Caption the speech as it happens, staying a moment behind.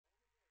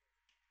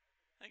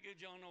Thank you,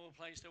 John. All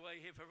placed away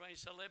here for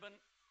race 11.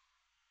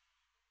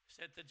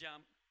 Set to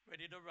jump,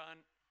 ready to run.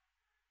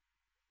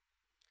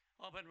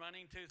 Up and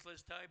running,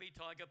 Toothless Toby,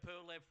 Tiger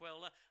Pearl left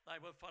well. They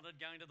were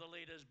fronted going to the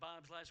leaders.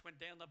 Barb's Lass went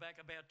down the back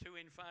about 2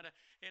 in front.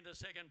 Into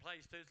second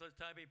place, Toothless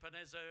Toby,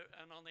 Panezza,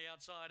 and on the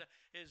outside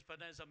is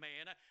Panezza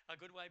Man. A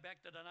good way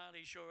back to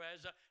Denali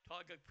Shiraz.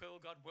 Tiger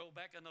Pearl got well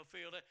back in the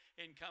field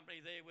in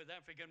company there with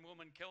African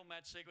Woman,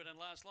 Kelmat Secret,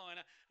 and last line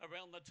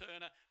around the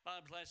turn.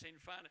 Barb's Lass in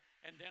front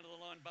and down to the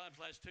line.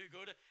 Barb's Lass too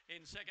good.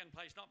 In second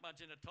place, not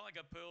much in a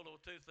Tiger Pearl or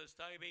Toothless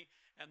Toby,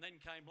 and then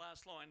came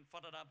last line,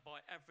 fronted up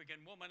by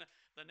African Woman.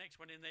 The next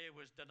one in there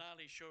was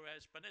Denali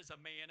Shiraz, Panezza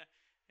Man,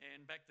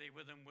 and back there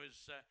with him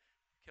was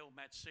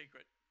Kelmat's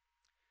Secret.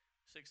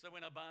 Sixth, the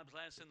winner, Barb's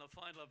Lass, in the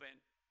final event.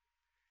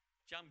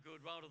 Jumped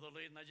good, rolled to the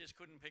lead, and they just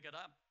couldn't pick it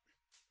up.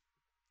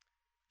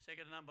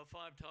 Second, number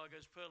 5,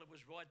 Tiger's Pearl. It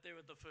was right there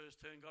at the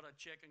first turn, got a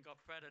check and got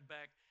pratted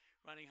back,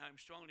 running home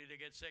strongly to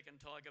get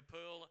second, Tiger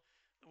Pearl.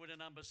 The winner,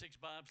 number 6,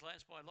 Barb's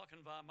Lass, by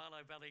Lochinvar,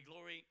 Marlow Valley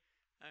Glory,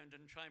 owned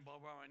and trained by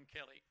Warren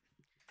Kelly.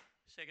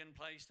 Second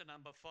place to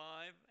number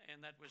 5,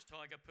 and that was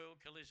Tiger Pearl,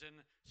 Collision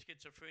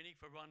Schizophrenic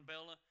for Ron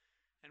Bell,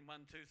 and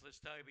 1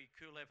 Toothless Toby,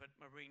 Cool Effort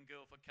Marine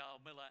Girl for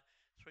Carl Miller.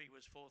 3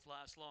 was fourth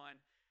last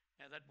line.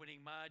 Now that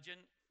winning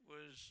margin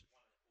was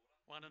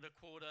 1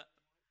 1/4,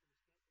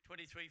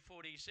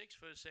 23.46,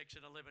 first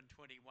section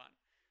 11.21.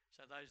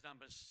 So those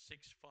numbers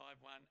 6,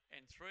 5, 1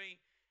 and 3,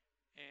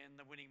 and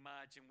the winning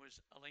margin was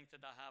 1.5 lengths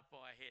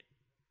by a head.